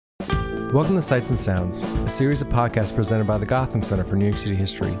Welcome to Sights and Sounds, a series of podcasts presented by the Gotham Center for New York City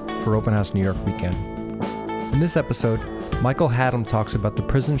History for Open House New York weekend. In this episode, Michael Haddam talks about the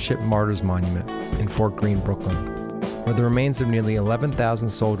Prison Ship Martyrs Monument in Fort Greene, Brooklyn, where the remains of nearly 11,000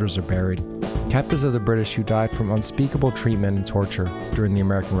 soldiers are buried, captives of the British who died from unspeakable treatment and torture during the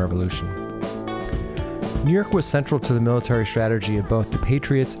American Revolution. New York was central to the military strategy of both the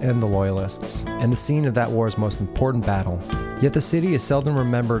Patriots and the Loyalists, and the scene of that war's most important battle. Yet the city is seldom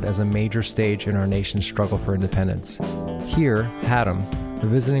remembered as a major stage in our nation's struggle for independence. Here, Haddam, a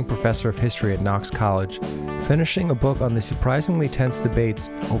visiting professor of history at Knox College, finishing a book on the surprisingly tense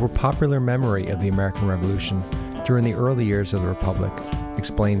debates over popular memory of the American Revolution during the early years of the Republic,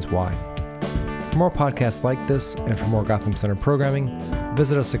 explains why. For more podcasts like this and for more Gotham Center programming,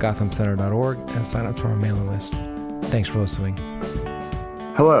 visit us at gothamcenter.org and sign up to our mailing list. Thanks for listening.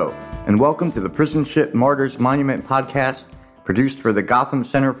 Hello, and welcome to the Prison Ship Martyrs Monument podcast, produced for the Gotham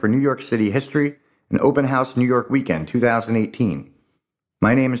Center for New York City History and Open House New York Weekend 2018.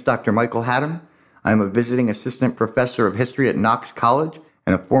 My name is Dr. Michael Haddam. I am a visiting assistant professor of history at Knox College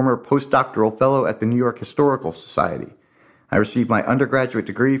and a former postdoctoral fellow at the New York Historical Society. I received my undergraduate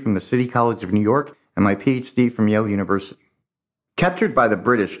degree from the City College of New York and my PhD from Yale University. Captured by the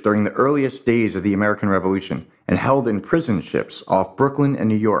British during the earliest days of the American Revolution and held in prison ships off Brooklyn and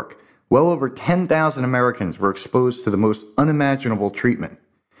New York, well over 10,000 Americans were exposed to the most unimaginable treatment.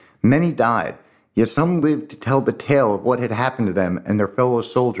 Many died, yet some lived to tell the tale of what had happened to them and their fellow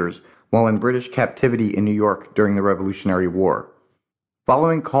soldiers while in British captivity in New York during the Revolutionary War.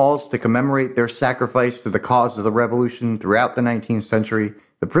 Following calls to commemorate their sacrifice to the cause of the Revolution throughout the 19th century,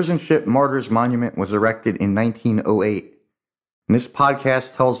 the Prison Ship Martyrs Monument was erected in 1908. And this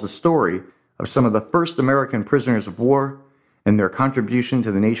podcast tells the story of some of the first American prisoners of war and their contribution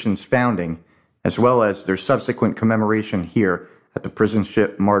to the nation's founding, as well as their subsequent commemoration here at the Prison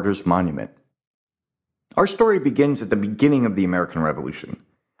Ship Martyrs Monument. Our story begins at the beginning of the American Revolution.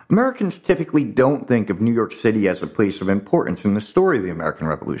 Americans typically don't think of New York City as a place of importance in the story of the American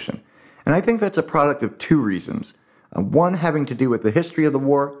Revolution, and I think that's a product of two reasons, one having to do with the history of the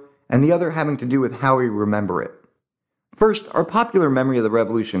war, and the other having to do with how we remember it. First, our popular memory of the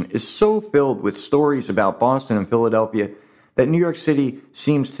Revolution is so filled with stories about Boston and Philadelphia that New York City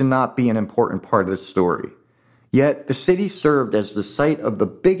seems to not be an important part of the story. Yet, the city served as the site of the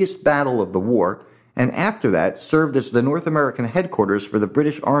biggest battle of the war, and after that served as the North American headquarters for the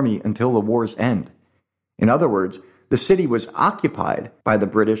British Army until the war's end. In other words, the city was occupied by the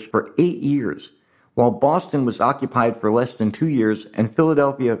British for 8 years, while Boston was occupied for less than 2 years and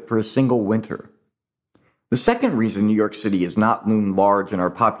Philadelphia for a single winter. The second reason New York City is not loomed large in our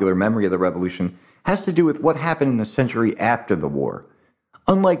popular memory of the Revolution has to do with what happened in the century after the war.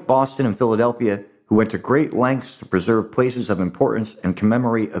 Unlike Boston and Philadelphia, who went to great lengths to preserve places of importance and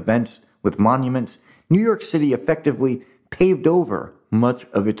commemorate events with monuments, New York City effectively paved over much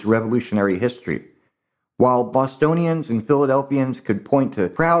of its revolutionary history. While Bostonians and Philadelphians could point to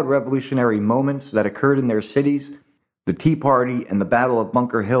proud revolutionary moments that occurred in their cities, the Tea Party and the Battle of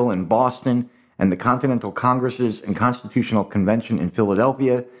Bunker Hill in Boston, and the Continental Congresses and Constitutional Convention in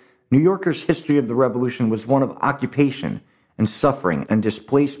Philadelphia, New Yorkers' history of the Revolution was one of occupation and suffering and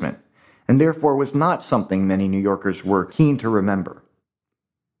displacement, and therefore was not something many New Yorkers were keen to remember.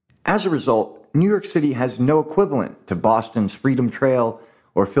 As a result, New York City has no equivalent to Boston's Freedom Trail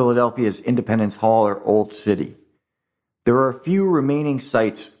or Philadelphia's Independence Hall or Old City. There are a few remaining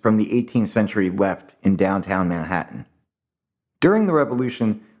sites from the 18th century left in downtown Manhattan. During the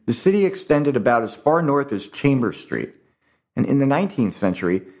Revolution, the city extended about as far north as Chambers Street, and in the 19th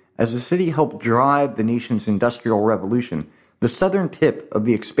century, as the city helped drive the nation's industrial revolution, the southern tip of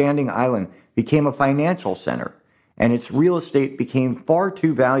the expanding island became a financial center, and its real estate became far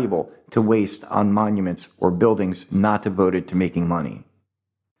too valuable to waste on monuments or buildings not devoted to making money.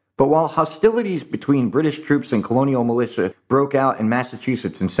 But while hostilities between British troops and colonial militia broke out in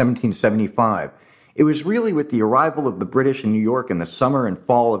Massachusetts in 1775, it was really with the arrival of the British in New York in the summer and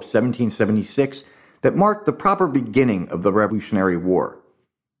fall of 1776 that marked the proper beginning of the Revolutionary War.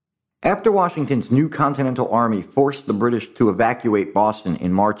 After Washington's new Continental Army forced the British to evacuate Boston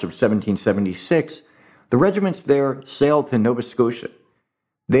in March of 1776, the regiments there sailed to Nova Scotia.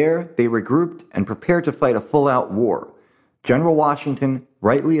 There, they regrouped and prepared to fight a full-out war. General Washington,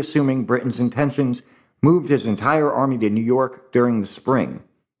 rightly assuming Britain's intentions, moved his entire army to New York during the spring.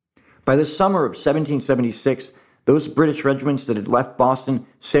 By the summer of 1776, those British regiments that had left Boston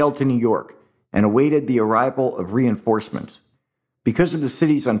sailed to New York and awaited the arrival of reinforcements. Because of the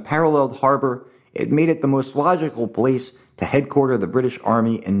city's unparalleled harbor, it made it the most logical place to headquarter the British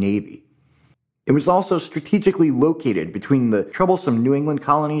Army and Navy. It was also strategically located between the troublesome New England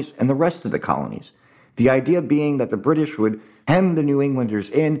colonies and the rest of the colonies, the idea being that the British would hem the New Englanders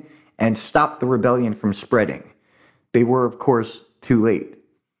in and stop the rebellion from spreading. They were, of course, too late.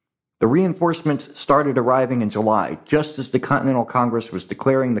 The reinforcements started arriving in July, just as the Continental Congress was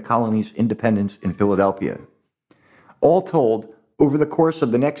declaring the colony's independence in Philadelphia. All told, over the course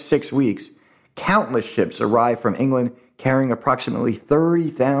of the next 6 weeks, countless ships arrived from England carrying approximately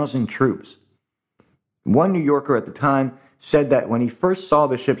 30,000 troops. One New Yorker at the time said that when he first saw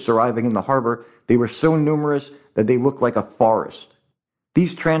the ships arriving in the harbor, they were so numerous that they looked like a forest.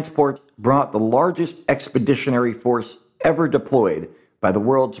 These transports brought the largest expeditionary force ever deployed by the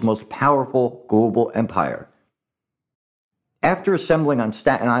world's most powerful global empire. After assembling on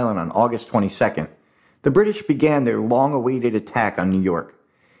Staten Island on August 22nd, the British began their long-awaited attack on New York.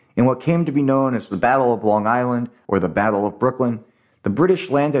 In what came to be known as the Battle of Long Island or the Battle of Brooklyn, the British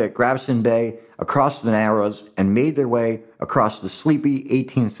landed at Grafton Bay across the Narrows and made their way across the sleepy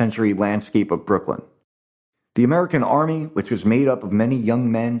 18th century landscape of Brooklyn. The American Army, which was made up of many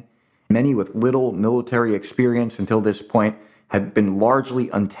young men, many with little military experience until this point, had been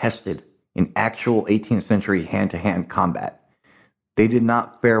largely untested in actual 18th century hand-to-hand combat. They did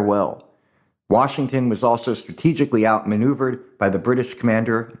not fare well. Washington was also strategically outmaneuvered by the British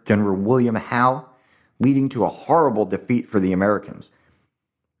commander, General William Howe, leading to a horrible defeat for the Americans.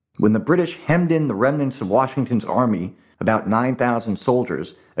 When the British hemmed in the remnants of Washington's army, about 9,000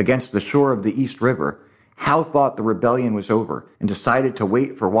 soldiers, against the shore of the East River, Howe thought the rebellion was over and decided to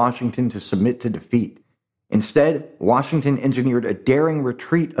wait for Washington to submit to defeat. Instead, Washington engineered a daring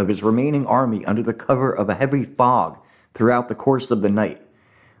retreat of his remaining army under the cover of a heavy fog throughout the course of the night.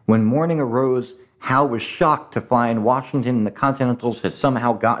 When morning arose, Howe was shocked to find Washington and the Continentals had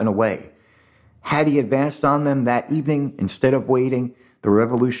somehow gotten away. Had he advanced on them that evening instead of waiting, the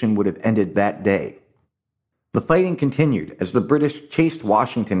revolution would have ended that day. The fighting continued as the British chased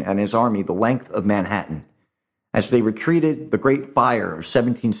Washington and his army the length of Manhattan. As they retreated, the Great Fire of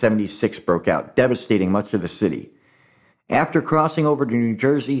 1776 broke out, devastating much of the city. After crossing over to New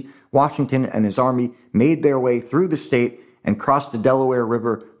Jersey, Washington and his army made their way through the state and crossed the Delaware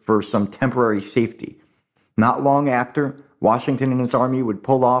River for some temporary safety. Not long after, Washington and his army would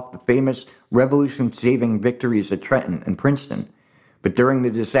pull off the famous revolution-saving victories at Trenton and Princeton. But during the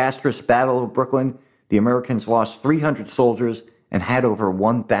disastrous Battle of Brooklyn, the Americans lost 300 soldiers and had over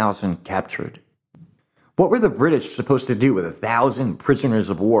 1,000 captured. What were the British supposed to do with 1,000 prisoners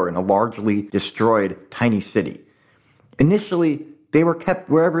of war in a largely destroyed tiny city? Initially, they were kept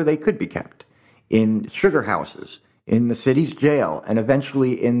wherever they could be kept, in sugar houses, in the city's jail, and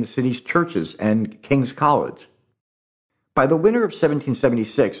eventually in the city's churches and King's College. By the winter of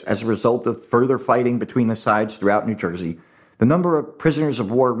 1776, as a result of further fighting between the sides throughout New Jersey, the number of prisoners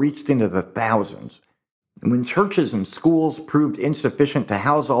of war reached into the thousands. And when churches and schools proved insufficient to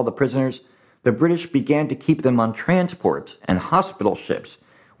house all the prisoners, the British began to keep them on transports and hospital ships,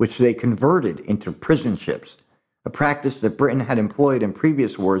 which they converted into prison ships, a practice that Britain had employed in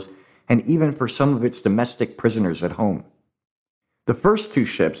previous wars and even for some of its domestic prisoners at home. The first two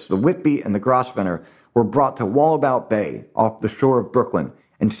ships, the Whitby and the Grosvenor, were brought to Wallabout Bay off the shore of Brooklyn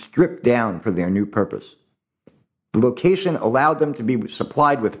and stripped down for their new purpose. The location allowed them to be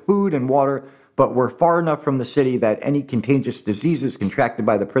supplied with food and water, but were far enough from the city that any contagious diseases contracted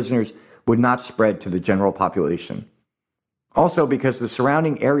by the prisoners would not spread to the general population. Also, because the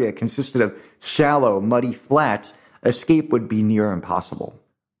surrounding area consisted of shallow, muddy flats, escape would be near impossible.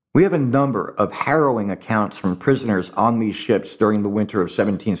 We have a number of harrowing accounts from prisoners on these ships during the winter of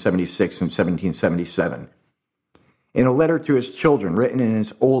 1776 and 1777. In a letter to his children written in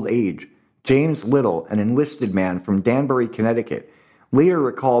his old age, James Little, an enlisted man from Danbury, Connecticut, later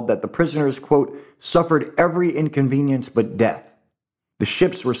recalled that the prisoners, quote, suffered every inconvenience but death. The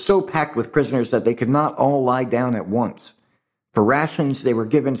ships were so packed with prisoners that they could not all lie down at once. For rations, they were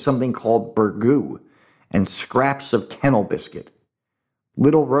given something called burgoo and scraps of kennel biscuit.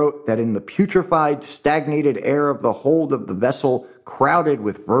 Little wrote that in the putrefied, stagnated air of the hold of the vessel crowded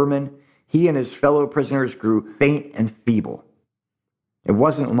with vermin, he and his fellow prisoners grew faint and feeble. It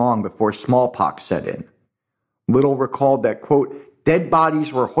wasn't long before smallpox set in. Little recalled that, quote, dead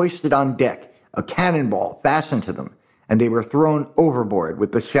bodies were hoisted on deck, a cannonball fastened to them, and they were thrown overboard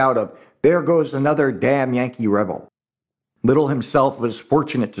with the shout of, "There goes another damn Yankee rebel." Little himself was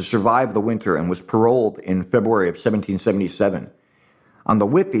fortunate to survive the winter and was paroled in February of 1777. On the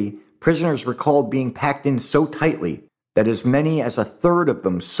Whitby, prisoners recalled being packed in so tightly that as many as a third of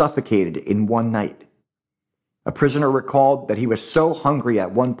them suffocated in one night. A prisoner recalled that he was so hungry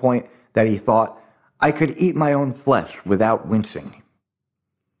at one point that he thought, "I could eat my own flesh without wincing."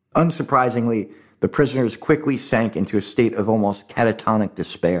 Unsurprisingly, the prisoners quickly sank into a state of almost catatonic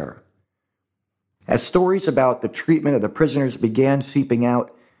despair. As stories about the treatment of the prisoners began seeping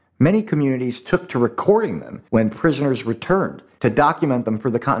out, many communities took to recording them when prisoners returned to document them for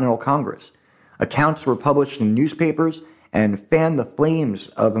the Continental Congress. Accounts were published in newspapers and fanned the flames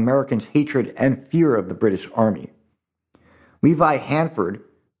of Americans' hatred and fear of the British Army. Levi Hanford,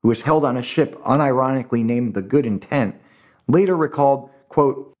 who was held on a ship unironically named the Good Intent, later recalled,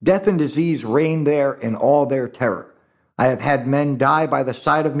 quote, "Death and disease reigned there in all their terror. I have had men die by the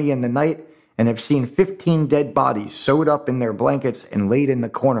side of me in the night and have seen 15 dead bodies sewed up in their blankets and laid in the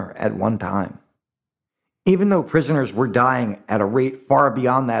corner at one time." Even though prisoners were dying at a rate far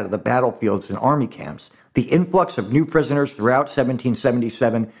beyond that of the battlefields and army camps, the influx of new prisoners throughout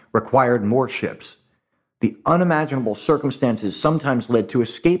 1777 required more ships. The unimaginable circumstances sometimes led to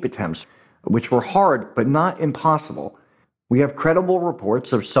escape attempts, which were hard but not impossible. We have credible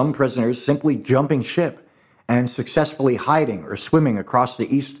reports of some prisoners simply jumping ship and successfully hiding or swimming across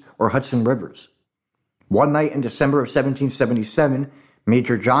the East or Hudson rivers. One night in December of 1777,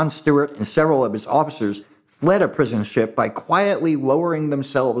 Major John Stewart and several of his officers fled a prison ship by quietly lowering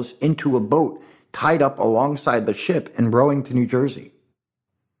themselves into a boat tied up alongside the ship and rowing to New Jersey.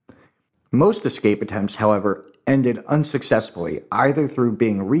 Most escape attempts, however, ended unsuccessfully, either through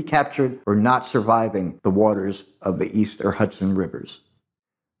being recaptured or not surviving the waters of the East or Hudson rivers.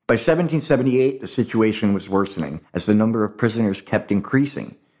 By 1778, the situation was worsening as the number of prisoners kept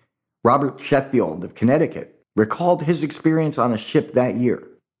increasing. Robert Sheffield of Connecticut recalled his experience on a ship that year.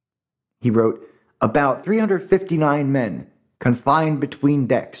 He wrote, "About 359 men confined between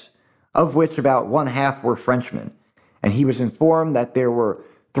decks, of which about one half were Frenchmen, and he was informed that there were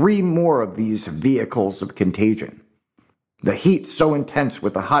 3 more of these vehicles of contagion. The heat so intense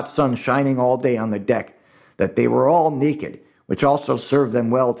with the hot sun shining all day on the deck that they were all naked, which also served them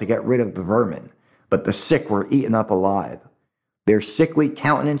well to get rid of the vermin, but the sick were eaten up alive. Their sickly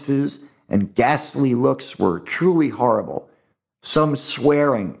countenances and ghastly looks were truly horrible, some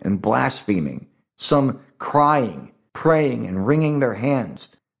swearing and blaspheming, some crying, praying and wringing their hands,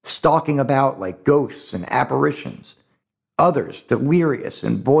 stalking about like ghosts and apparitions, others delirious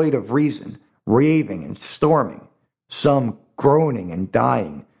and void of reason, raving and storming, some groaning and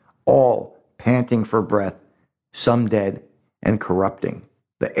dying, all panting for breath, some dead and corrupting.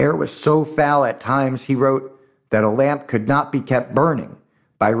 The air was so foul at times," he wrote, "that a lamp could not be kept burning,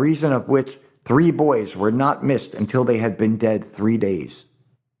 by reason of which 3 boys were not missed until they had been dead 3 days."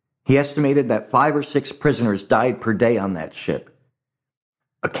 He estimated that 5 or 6 prisoners died per day on that ship.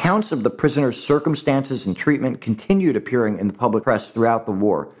 Accounts of the prisoners' circumstances and treatment continued appearing in the public press throughout the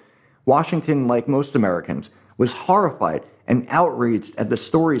war. Washington, like most Americans, was horrified and outraged at the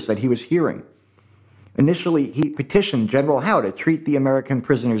stories that he was hearing. Initially, he petitioned General Howe to treat the American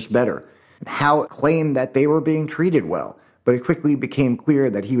prisoners better. Howe claimed that they were being treated well, but it quickly became clear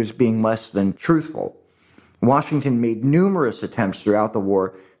that he was being less than truthful. Washington made numerous attempts throughout the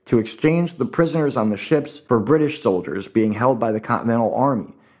war to exchange the prisoners on the ships for British soldiers being held by the Continental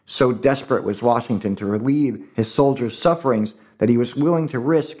Army. So desperate was Washington to relieve his soldiers' sufferings that he was willing to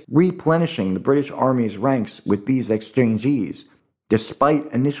risk replenishing the British Army's ranks with these exchangees,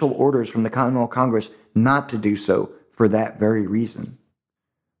 despite initial orders from the Continental Congress not to do so for that very reason.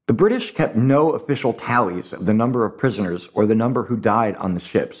 The British kept no official tallies of the number of prisoners or the number who died on the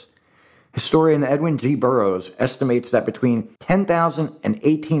ships. Historian Edwin G. Burroughs estimates that between 10,000 and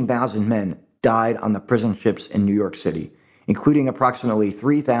 18,000 men died on the prison ships in New York City, including approximately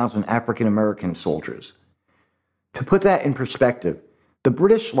 3,000 African American soldiers. To put that in perspective, the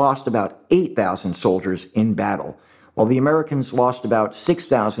British lost about 8,000 soldiers in battle, while the Americans lost about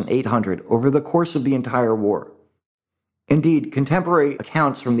 6,800 over the course of the entire war. Indeed, contemporary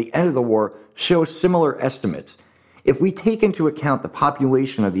accounts from the end of the war show similar estimates. If we take into account the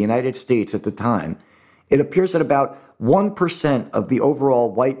population of the United States at the time, it appears that about 1% of the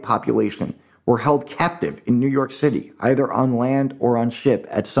overall white population were held captive in New York City, either on land or on ship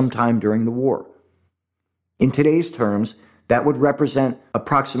at some time during the war. In today's terms, that would represent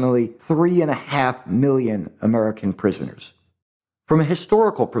approximately 3.5 million American prisoners. From a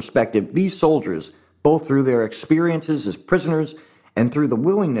historical perspective, these soldiers, both through their experiences as prisoners and through the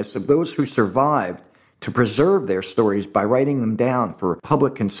willingness of those who survived to preserve their stories by writing them down for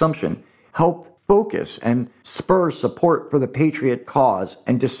public consumption, helped focus and spur support for the Patriot cause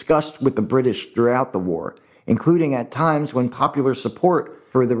and disgust with the British throughout the war, including at times when popular support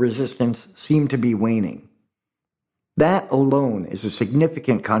for the resistance seemed to be waning. That alone is a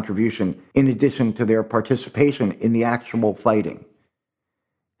significant contribution in addition to their participation in the actual fighting.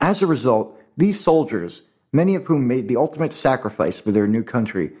 As a result, these soldiers, many of whom made the ultimate sacrifice for their new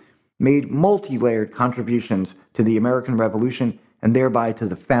country, made multi-layered contributions to the American Revolution and thereby to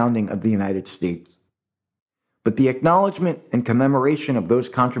the founding of the United States. But the acknowledgement and commemoration of those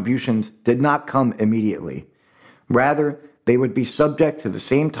contributions did not come immediately. Rather, they would be subject to the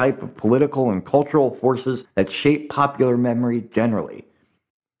same type of political and cultural forces that shape popular memory generally.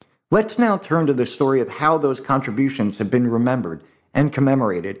 Let's now turn to the story of how those contributions have been remembered and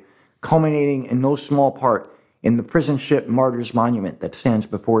commemorated, culminating in no small part in the Prison Ship Martyrs Monument that stands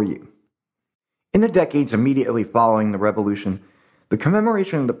before you. In the decades immediately following the Revolution, the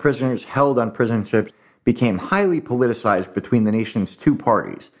commemoration of the prisoners held on prison ships became highly politicized between the nation's two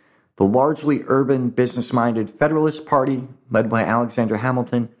parties, the largely urban, business-minded Federalist Party, led by Alexander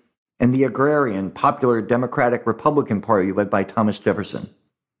Hamilton, and the agrarian, popular Democratic Republican Party, led by Thomas Jefferson.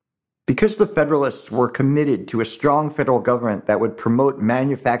 Because the Federalists were committed to a strong federal government that would promote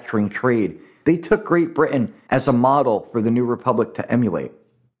manufacturing trade, they took Great Britain as a model for the new republic to emulate.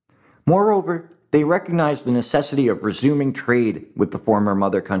 Moreover, they recognized the necessity of resuming trade with the former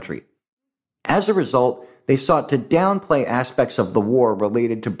mother country. As a result, they sought to downplay aspects of the war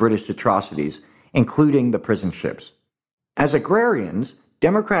related to British atrocities, including the prison ships. As agrarians,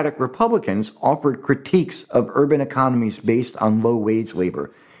 Democratic Republicans offered critiques of urban economies based on low-wage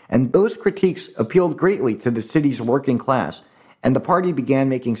labor, and those critiques appealed greatly to the city's working class, and the party began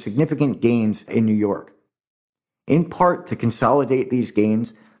making significant gains in New York. In part to consolidate these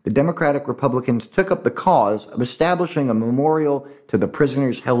gains, the Democratic Republicans took up the cause of establishing a memorial to the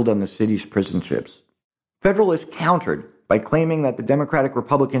prisoners held on the city's prison ships. Federalists countered by claiming that the Democratic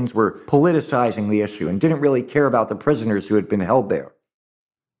Republicans were politicizing the issue and didn't really care about the prisoners who had been held there.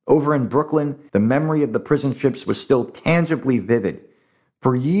 Over in Brooklyn, the memory of the prison ships was still tangibly vivid.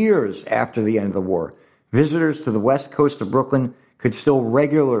 For years after the end of the war, visitors to the west coast of Brooklyn could still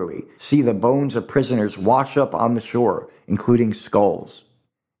regularly see the bones of prisoners wash up on the shore, including skulls.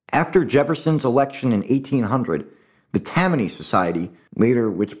 After Jefferson's election in 1800, the Tammany Society, later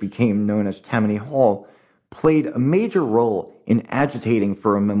which became known as Tammany Hall, played a major role in agitating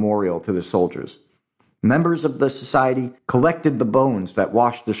for a memorial to the soldiers. Members of the society collected the bones that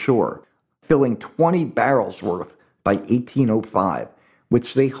washed ashore, filling 20 barrels worth by 1805,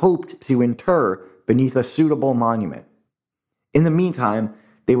 which they hoped to inter beneath a suitable monument. In the meantime,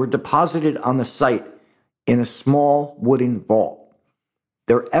 they were deposited on the site in a small wooden vault.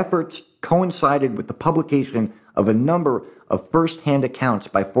 Their efforts coincided with the publication of a number of first-hand accounts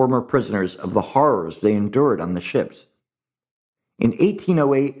by former prisoners of the horrors they endured on the ships. In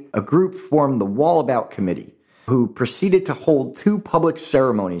 1808, a group formed the Wallabout Committee, who proceeded to hold 2 public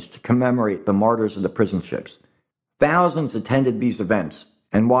ceremonies to commemorate the martyrs of the prison ships. Thousands attended these events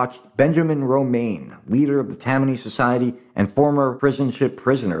and watched Benjamin Romaine, leader of the Tammany Society and former prison ship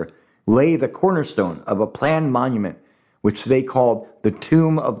prisoner, lay the cornerstone of a planned monument which they called the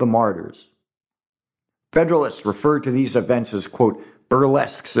Tomb of the Martyrs. Federalists referred to these events as, quote,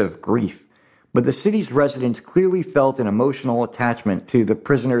 burlesques of grief, but the city's residents clearly felt an emotional attachment to the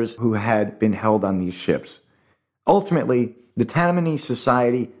prisoners who had been held on these ships. Ultimately, the Tammany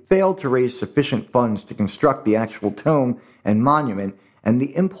Society failed to raise sufficient funds to construct the actual tomb and monument, and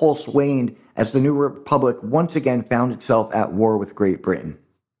the impulse waned as the new republic once again found itself at war with Great Britain.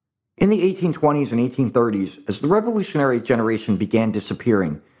 In the 1820s and 1830s, as the revolutionary generation began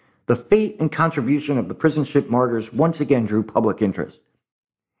disappearing, the fate and contribution of the prison ship martyrs once again drew public interest.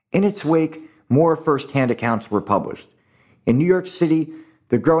 In its wake, more first-hand accounts were published. In New York City,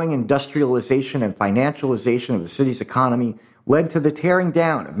 the growing industrialization and financialization of the city's economy led to the tearing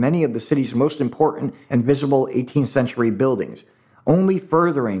down of many of the city's most important and visible 18th century buildings, only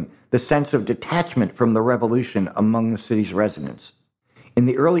furthering the sense of detachment from the revolution among the city's residents. In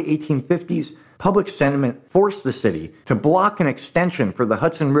the early 1850s, public sentiment forced the city to block an extension for the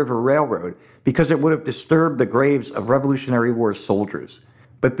Hudson River Railroad because it would have disturbed the graves of Revolutionary War soldiers.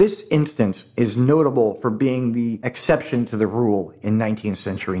 But this instance is notable for being the exception to the rule in 19th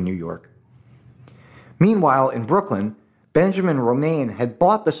century New York. Meanwhile, in Brooklyn, Benjamin Romaine had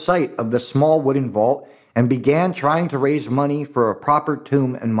bought the site of the small wooden vault and began trying to raise money for a proper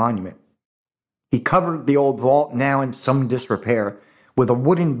tomb and monument. He covered the old vault, now in some disrepair, with a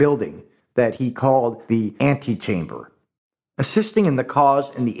wooden building that he called the Antechamber. Assisting in the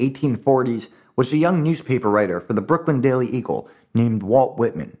cause in the 1840s was a young newspaper writer for the Brooklyn Daily Eagle named Walt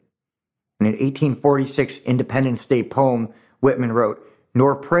Whitman. In an 1846 Independence Day poem, Whitman wrote,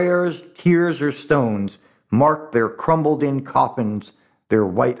 "Nor prayers, tears, or stones mark their crumbled-in coffins, their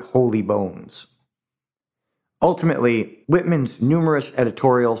white holy bones." Ultimately, Whitman's numerous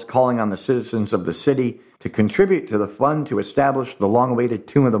editorials calling on the citizens of the city to contribute to the fund to establish the long-awaited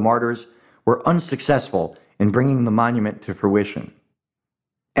Tomb of the Martyrs were unsuccessful in bringing the monument to fruition.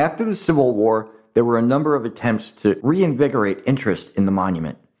 After the Civil War, there were a number of attempts to reinvigorate interest in the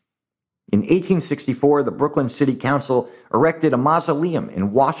monument. In 1864, the Brooklyn City Council erected a mausoleum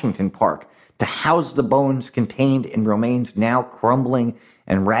in Washington Park to house the bones contained in Romaine's now crumbling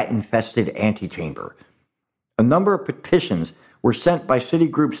and rat-infested antechamber. A number of petitions were sent by city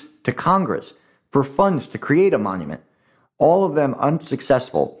groups to Congress for funds to create a monument, all of them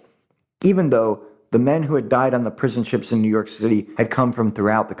unsuccessful, even though the men who had died on the prison ships in New York City had come from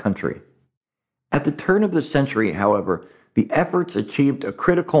throughout the country. At the turn of the century, however, the efforts achieved a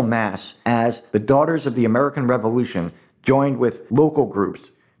critical mass as the Daughters of the American Revolution joined with local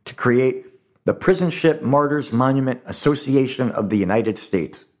groups to create the Prison Ship Martyrs Monument Association of the United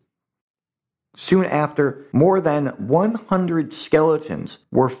States. Soon after, more than 100 skeletons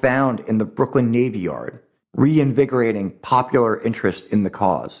were found in the Brooklyn Navy Yard, reinvigorating popular interest in the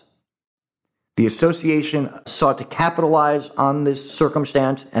cause. The association sought to capitalize on this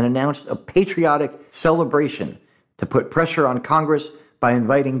circumstance and announced a patriotic celebration to put pressure on Congress by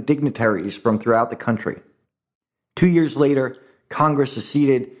inviting dignitaries from throughout the country. 2 years later, Congress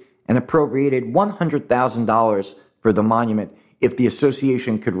acceded and appropriated $100,000 for the monument if the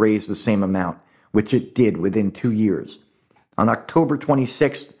association could raise the same amount, which it did within 2 years. On October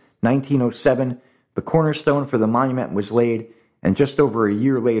 26, 1907, the cornerstone for the monument was laid, and just over a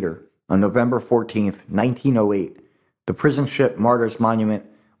year later, on November 14, 1908, the Prison Ship Martyrs Monument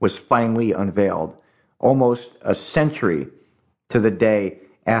was finally unveiled, almost a century to the day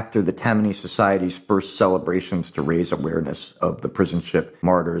after the Tammany Society's first celebrations to raise awareness of the prison ship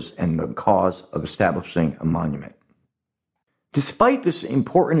martyrs and the cause of establishing a monument. Despite this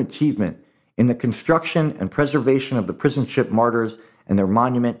important achievement in the construction and preservation of the prison ship martyrs and their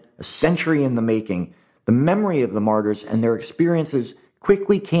monument, a century in the making, the memory of the martyrs and their experiences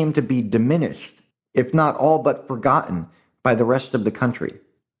quickly came to be diminished, if not all but forgotten, by the rest of the country.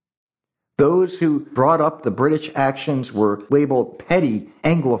 Those who brought up the British actions were labeled petty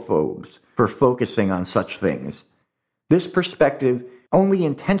Anglophobes for focusing on such things. This perspective only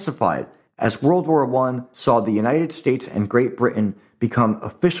intensified as World War I saw the United States and Great Britain become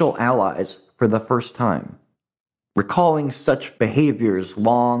official allies for the first time. Recalling such behaviors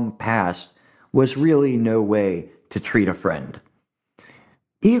long past was really no way to treat a friend.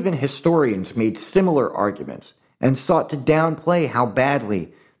 Even historians made similar arguments and sought to downplay how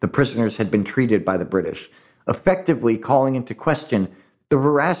badly the prisoners had been treated by the British, effectively calling into question the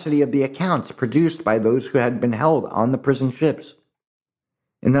veracity of the accounts produced by those who had been held on the prison ships.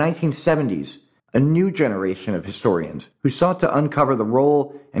 In the 1970s, a new generation of historians who sought to uncover the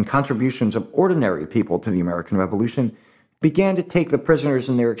role and contributions of ordinary people to the American Revolution began to take the prisoners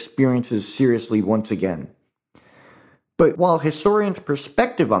and their experiences seriously once again. But while historians'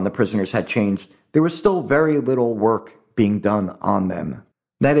 perspective on the prisoners had changed, there was still very little work being done on them.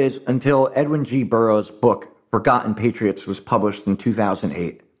 That is, until Edwin G. Burroughs' book, Forgotten Patriots, was published in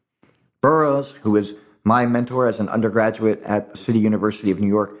 2008. Burroughs, who was my mentor as an undergraduate at the City University of New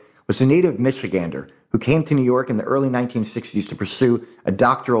York, was a native Michigander who came to New York in the early 1960s to pursue a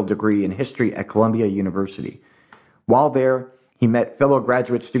doctoral degree in history at Columbia University. While there, he met fellow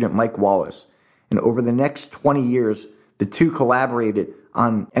graduate student Mike Wallace, and over the next 20 years, the two collaborated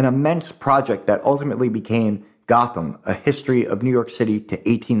on an immense project that ultimately became Gotham, A History of New York City to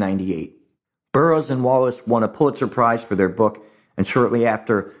 1898. Burroughs and Wallace won a Pulitzer Prize for their book, and shortly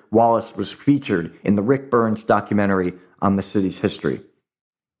after, Wallace was featured in the Rick Burns documentary on the city's history.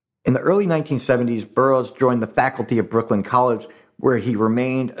 In the early 1970s, Burroughs joined the faculty of Brooklyn College, where he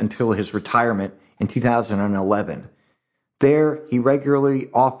remained until his retirement in 2011. There, he regularly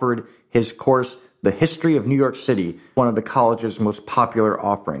offered his course, The History of New York City, one of the college's most popular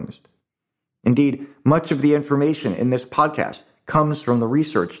offerings. Indeed, much of the information in this podcast comes from the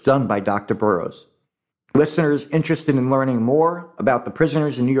research done by Dr. Burroughs. Listeners interested in learning more about the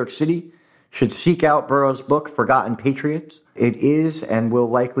prisoners in New York City should seek out Burroughs' book, Forgotten Patriots. It is and will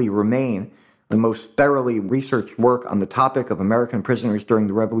likely remain the most thoroughly researched work on the topic of American prisoners during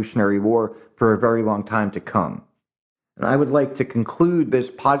the Revolutionary War for a very long time to come. And I would like to conclude this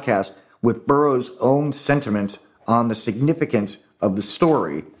podcast with Burroughs' own sentiments on the significance of the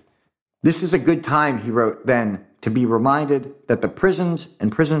story. This is a good time, he wrote then, to be reminded that the prisons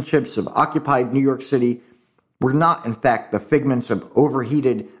and prison ships of occupied New York City were not, in fact, the figments of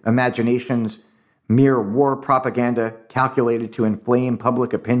overheated imaginations, mere war propaganda calculated to inflame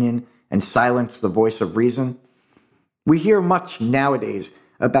public opinion and silence the voice of reason. We hear much nowadays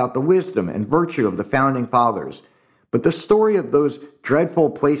about the wisdom and virtue of the Founding Fathers, but the story of those dreadful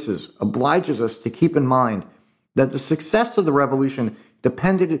places obliges us to keep in mind that the success of the revolution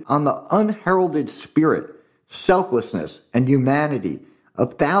depended on the unheralded spirit, selflessness, and humanity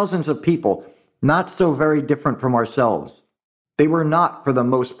of thousands of people not so very different from ourselves. They were not, for the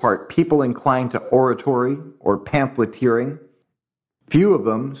most part, people inclined to oratory or pamphleteering. Few of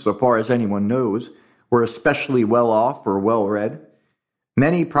them, so far as anyone knows, were especially well off or well read.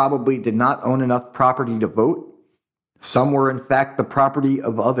 Many probably did not own enough property to vote. Some were, in fact, the property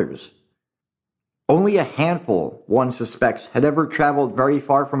of others. Only a handful, one suspects, had ever traveled very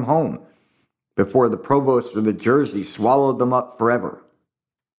far from home before the provost of the Jersey swallowed them up forever.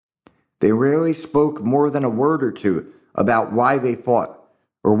 They rarely spoke more than a word or two about why they fought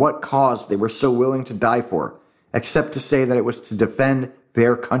or what cause they were so willing to die for, except to say that it was to defend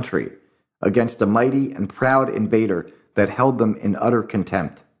their country against a mighty and proud invader that held them in utter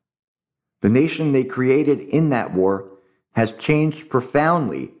contempt. The nation they created in that war has changed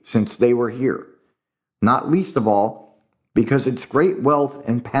profoundly since they were here, not least of all because its great wealth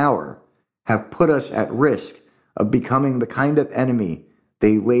and power have put us at risk of becoming the kind of enemy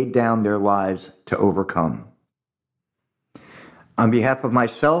they laid down their lives to overcome. On behalf of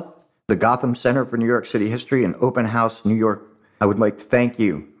myself, the Gotham Center for New York City History, and Open House New York, I would like to thank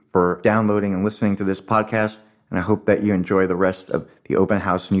you for downloading and listening to this podcast, and I hope that you enjoy the rest of the Open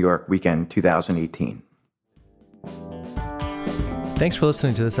House New York Weekend 2018. Thanks for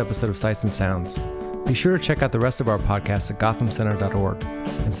listening to this episode of Sights and Sounds. Be sure to check out the rest of our podcasts at gothamcenter.org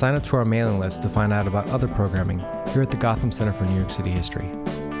and sign up to our mailing list to find out about other programming here at the Gotham Center for New York City History.